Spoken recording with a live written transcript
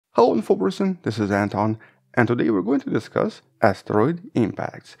Hello InfoPerson, this is Anton, and today we're going to discuss asteroid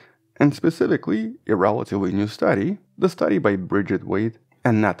impacts, and specifically a relatively new study, the study by Bridget Wade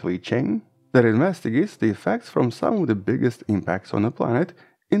and Natalie Cheng, that investigates the effects from some of the biggest impacts on the planet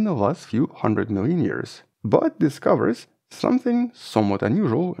in the last few 100 million years, but discovers something somewhat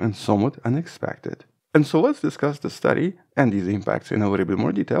unusual and somewhat unexpected. And so let's discuss the study and these impacts in a little bit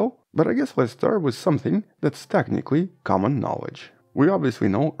more detail, but I guess let's start with something that's technically common knowledge. We obviously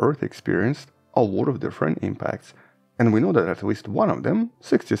know Earth experienced a lot of different impacts, and we know that at least one of them,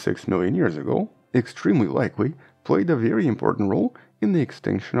 66 million years ago, extremely likely played a very important role in the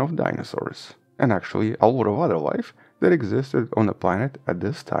extinction of dinosaurs, and actually a lot of other life that existed on the planet at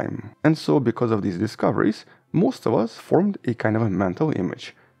this time. And so because of these discoveries, most of us formed a kind of a mental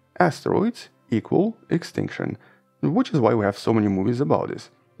image. Asteroids equal extinction, which is why we have so many movies about this.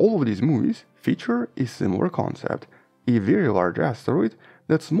 All of these movies feature a similar concept, a very large asteroid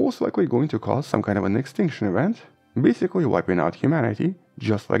that's most likely going to cause some kind of an extinction event, basically wiping out humanity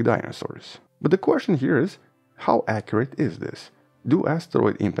just like dinosaurs. But the question here is, how accurate is this? Do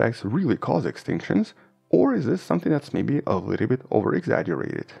asteroid impacts really cause extinctions, or is this something that's maybe a little bit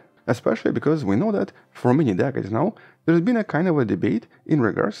over-exaggerated? Especially because we know that for many decades now, there's been a kind of a debate in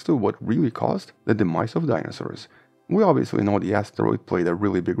regards to what really caused the demise of dinosaurs. We obviously know the asteroid played a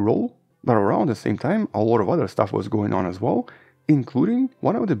really big role, but around the same time, a lot of other stuff was going on as well, including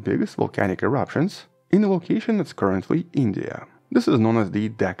one of the biggest volcanic eruptions in a location that's currently India. This is known as the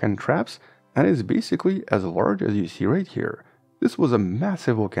Deccan Traps, and is basically as large as you see right here. This was a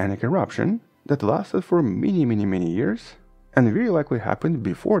massive volcanic eruption that lasted for many years, and very likely happened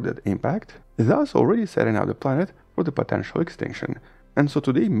before that impact, thus already setting out the planet for the potential extinction. And so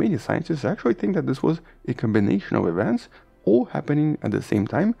today many scientists actually think that this was a combination of events all happening at the same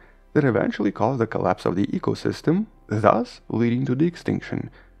time that eventually caused the collapse of the ecosystem, thus leading to the extinction.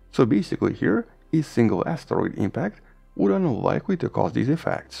 So basically here, a single asteroid impact would unlikely to cause these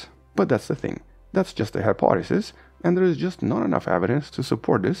effects. But that's the thing, that's just a hypothesis, and there is just not enough evidence to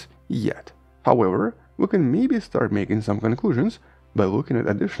support this yet. However, we can maybe start making some conclusions by looking at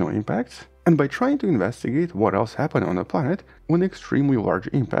additional impacts and by trying to investigate what else happened on the planet when extremely large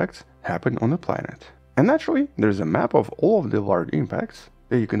impacts happen on the planet. And naturally, there's a map of all of the large impacts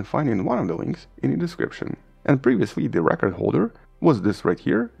that you can find in one of the links in the description. And previously the record holder was this right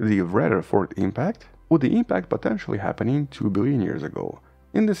here, the Rutherford impact, with the impact potentially happening 2 billion years ago.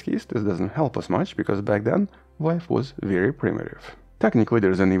 In this case, this doesn't help us much because back then life was very primitive. Technically,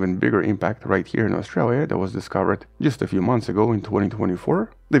 there's an even bigger impact right here in Australia that was discovered just a few months ago in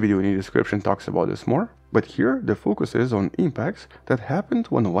 2024. The video in the description talks about this more, but here the focus is on impacts that happened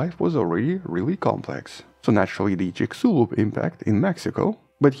when life was already really complex. So naturally the Chicxulub impact in Mexico,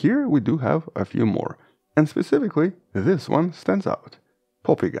 but here we do have a few more, and specifically this one stands out.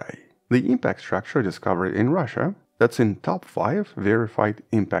 Popigai, the impact structure discovered in Russia that's in top 5 verified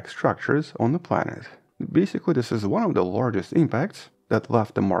impact structures on the planet. Basically, this is one of the largest impacts that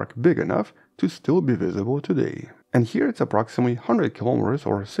left a mark big enough to still be visible today. And here it's approximately 100 kilometers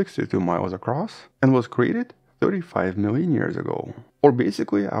or 62 miles across and was created 35 million years ago. Or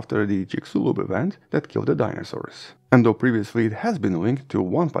basically after the Chicxulub event that killed the dinosaurs. And though previously it has been linked to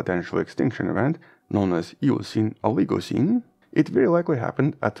one potential extinction event known as Eocene-Oligocene, it very likely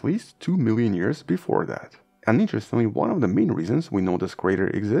happened at least 2 million years before that. And interestingly, one of the main reasons we know this crater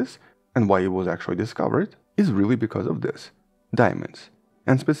exists and why it was actually discovered is really because of this. Diamonds,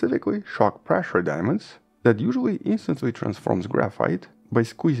 and specifically shock pressure diamonds, that usually instantly transforms graphite by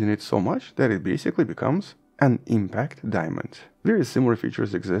squeezing it so much that it basically becomes an impact diamond. Very similar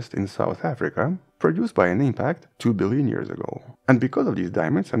features exist in South Africa, produced by an impact 2 billion years ago. And because of these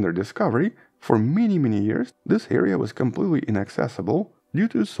diamonds and their discovery, for many years, this area was completely inaccessible due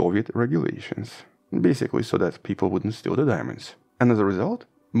to Soviet regulations. Basically so that people wouldn't steal the diamonds. And as a result,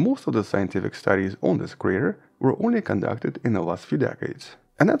 most of the scientific studies on this crater were only conducted in the last few decades.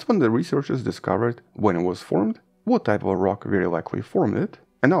 And that's when the researchers discovered when it was formed, what type of rock very likely formed it,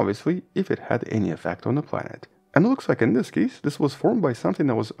 and obviously if it had any effect on the planet. And it looks like in this case, this was formed by something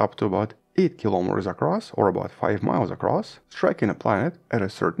that was up to about 8 kilometers across or about 5 miles across, striking a planet at a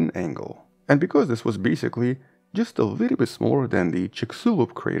certain angle. And because this was basically just a little bit smaller than the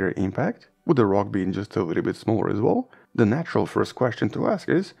Chicxulub crater impact, with the rock being just a little bit smaller as well, the natural first question to ask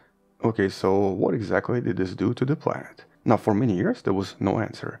is, okay, so what exactly did this do to the planet? Now, for many years there was no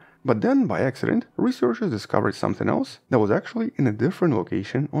answer, but then by accident, researchers discovered something else that was actually in a different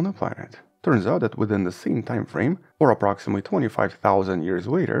location on the planet. Turns out that within the same time frame, or approximately 25,000 years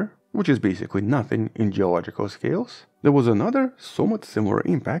later, which is basically nothing in geological scales, there was another somewhat similar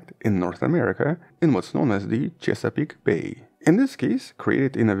impact in North America in what's known as the Chesapeake Bay. In this case,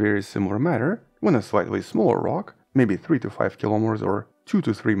 created in a very similar manner when a slightly smaller rock, maybe 3 to 5 kilometers or 2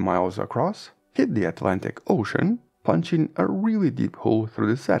 to 3 miles across, hit the Atlantic Ocean, punching a really deep hole through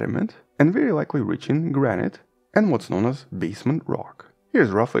the sediment and very likely reaching granite and what's known as basement rock. Here's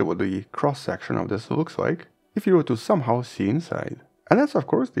roughly what the cross-section of this looks like if you were to somehow see inside. And that's of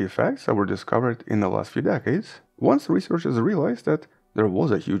course the effects that were discovered in the last few decades once researchers realized that there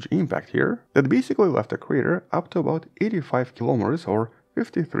was a huge impact here that basically left a crater up to about 85 kilometers or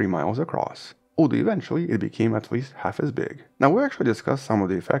 53 miles across, although eventually it became at least half as big. Now we actually discussed some of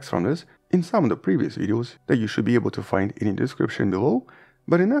the effects from this in some of the previous videos that you should be able to find in the description below,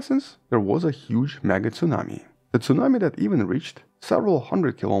 but in essence there was a huge mega tsunami. The tsunami that even reached several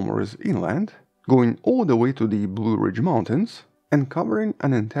hundred kilometers inland, going all the way to the Blue Ridge Mountains and covering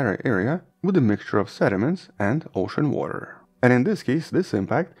an entire area with a mixture of sediments and ocean water. And in this case, this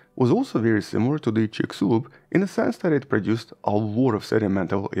impact was also very similar to the Chicxulub in the sense that it produced a lot of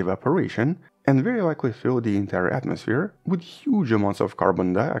sedimental evaporation and very likely filled the entire atmosphere with huge amounts of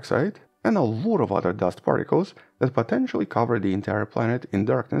carbon dioxide and a lot of other dust particles that potentially covered the entire planet in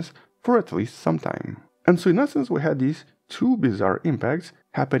darkness for at least some time. And so in essence we had these two bizarre impacts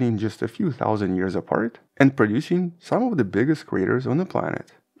happening just a few thousand years apart and producing some of the biggest craters on the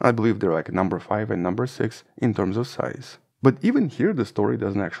planet. I believe they're like number 5 and number 6 in terms of size. But even here the story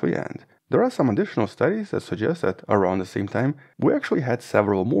doesn't actually end. There are some additional studies that suggest that around the same time we actually had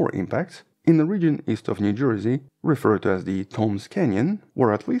several more impacts in the region east of New Jersey, referred to as the Toms Canyon,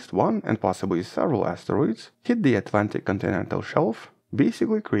 where at least one and possibly several asteroids hit the Atlantic continental shelf,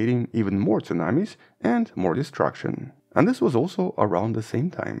 basically creating even more tsunamis and more destruction. And this was also around the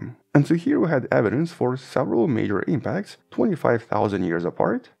same time. And so here we had evidence for several major impacts 25,000 years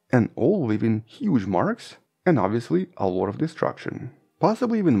apart, and all leaving huge marks, and obviously a lot of destruction.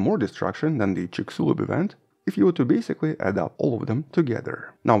 Possibly even more destruction than the Chicxulub event, if you were to basically add up all of them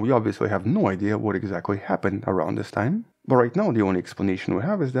together. Now we obviously have no idea what exactly happened around this time, but right now the only explanation we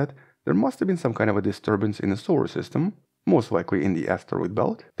have is that there must have been some kind of a disturbance in the solar system, most likely in the asteroid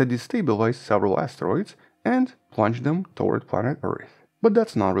belt, that destabilized several asteroids and plunged them toward planet Earth. But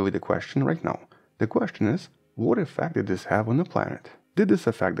that's not really the question right now. The question is, what effect did this have on the planet? Did this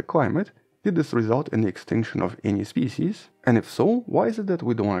affect the climate? Did this result in the extinction of any species? And if so, why is it that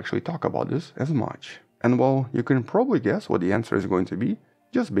we don't actually talk about this as much? And well, you can probably guess what the answer is going to be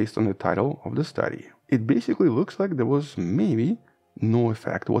just based on the title of the study. It basically looks like there was maybe no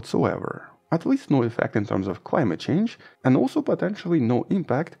effect whatsoever. At least no effect in terms of climate change, and also potentially no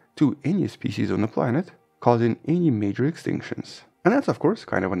impact to any species on the planet, causing any major extinctions. And that's of course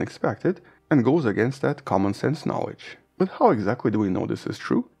kind of unexpected and goes against that common sense knowledge. But how exactly do we know this is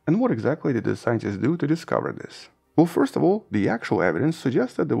true, and what exactly did the scientists do to discover this? Well, first of all, the actual evidence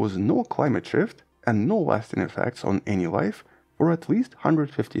suggests that there was no climate shift and no lasting effects on any life for at least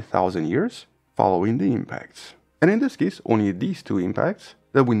 150,000 years following the impacts. And in this case, only these two impacts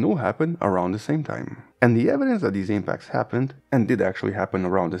that we know happened around the same time. And the evidence that these impacts happened, and did actually happen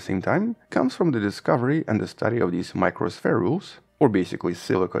around the same time, comes from the discovery and the study of these microspherules, or basically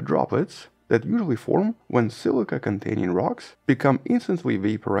silica droplets, that usually form when silica-containing rocks become instantly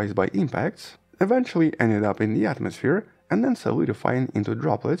vaporized by impacts, eventually ended up in the atmosphere, and then solidifying into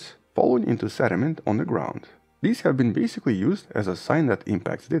droplets, falling into sediment on the ground. These have been basically used as a sign that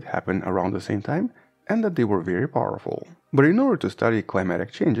impacts did happen around the same time, and that they were very powerful. But in order to study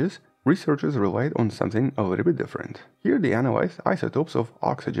climatic changes, researchers relied on something a little bit different. Here they analyzed isotopes of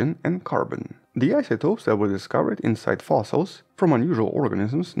oxygen and carbon. The isotopes that were discovered inside fossils from unusual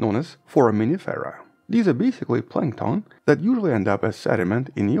organisms known as foraminifera. These are basically plankton that usually end up as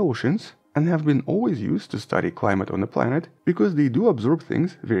sediment in the oceans and have been always used to study climate on the planet because they do absorb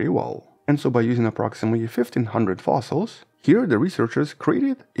things very well. And so by using approximately 1500 fossils, here the researchers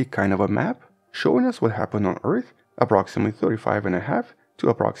created a kind of a map showing us what happened on Earth approximately 35.5 to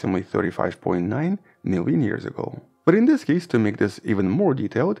approximately 35.9 million years ago. But in this case, to make this even more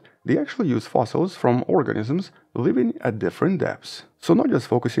detailed, they actually use fossils from organisms living at different depths. So not just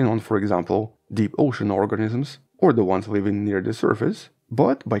focusing on, for example, deep ocean organisms or the ones living near the surface,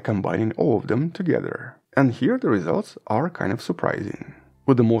 but by combining all of them together. And here the results are kind of surprising.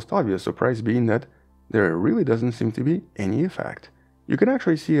 With the most obvious surprise being that there really doesn't seem to be any effect. You can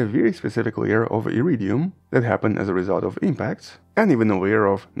actually see a very specific layer of iridium that happened as a result of impacts, and even a layer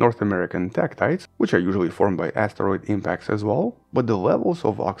of North American tektites, which are usually formed by asteroid impacts as well, but the levels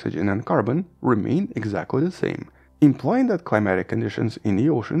of oxygen and carbon remain exactly the same, implying that climatic conditions in the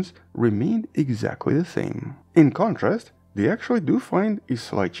oceans remained exactly the same. In contrast, they actually do find a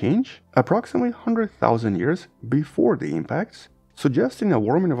slight change approximately 100,000 years before the impacts, suggesting a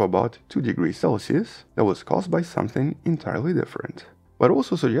warming of about 2 degrees Celsius that was caused by something entirely different, but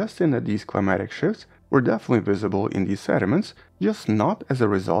also suggesting that these climatic shifts were definitely visible in these sediments, just not as a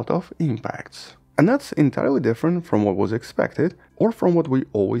result of impacts. And that's entirely different from what was expected or from what we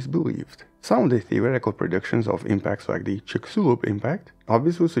always believed. Some of the theoretical predictions of impacts like the Chicxulub impact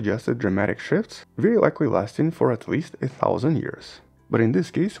obviously suggested dramatic shifts, very likely lasting for at least 1,000 years. But in this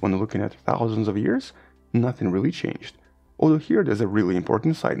case, when looking at thousands of years, nothing really changed. Although here there's a really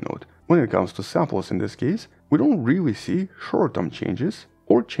important side note. When it comes to samples in this case, we don't really see short-term changes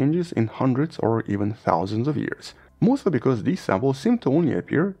or changes in hundreds or even thousands of years. Mostly because these samples seem to only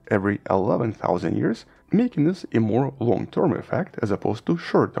appear every 11,000 years, making this a more long-term effect as opposed to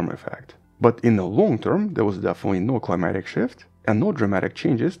short-term effect. But in the long term, there was definitely no climatic shift and no dramatic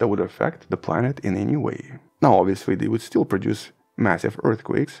changes that would affect the planet in any way. Now obviously they would still produce massive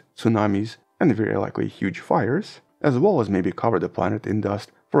earthquakes, tsunamis, and very likely huge fires, as well as maybe cover the planet in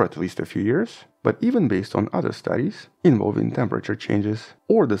dust for at least a few years, but even based on other studies involving temperature changes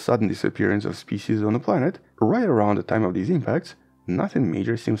or the sudden disappearance of species on the planet, right around the time of these impacts, nothing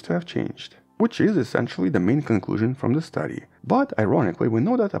major seems to have changed, which is essentially the main conclusion from the study. But ironically, we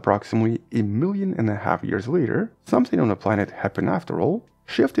know that approximately 1.5 million years later, something on the planet happened after all,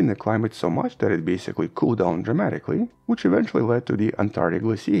 shifting the climate so much that it basically cooled down dramatically, which eventually led to the Antarctic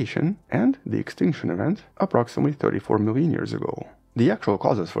glaciation and the extinction event approximately 34 million years ago. The actual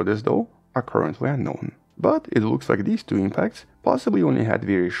causes for this, though, are currently unknown. But it looks like these two impacts possibly only had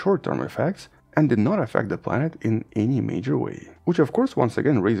very short-term effects and did not affect the planet in any major way. Which of course once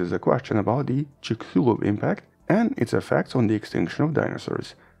again raises a question about the Chicxulub impact and its effects on the extinction of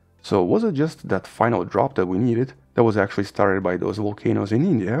dinosaurs. So was it just that final drop that we needed that was actually started by those volcanoes in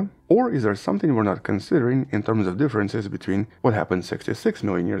India? Or is there something we're not considering in terms of differences between what happened 66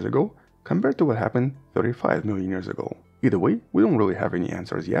 million years ago compared to what happened 35 million years ago? Either way, we don't really have any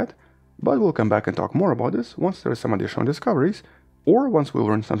answers yet, but we'll come back and talk more about this once there are some additional discoveries, or once we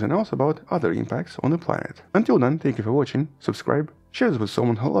learn something else about other impacts on the planet. Until then, thank you for watching, subscribe, share this with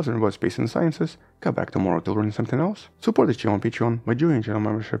someone who loves learning about space and sciences, come back tomorrow to learn something else, support the channel on Patreon by joining channel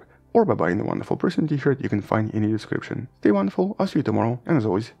membership, or by buying the Wonderful Person t-shirt you can find in the description. Stay wonderful, I'll see you tomorrow, and as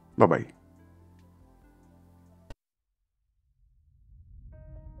always, bye bye.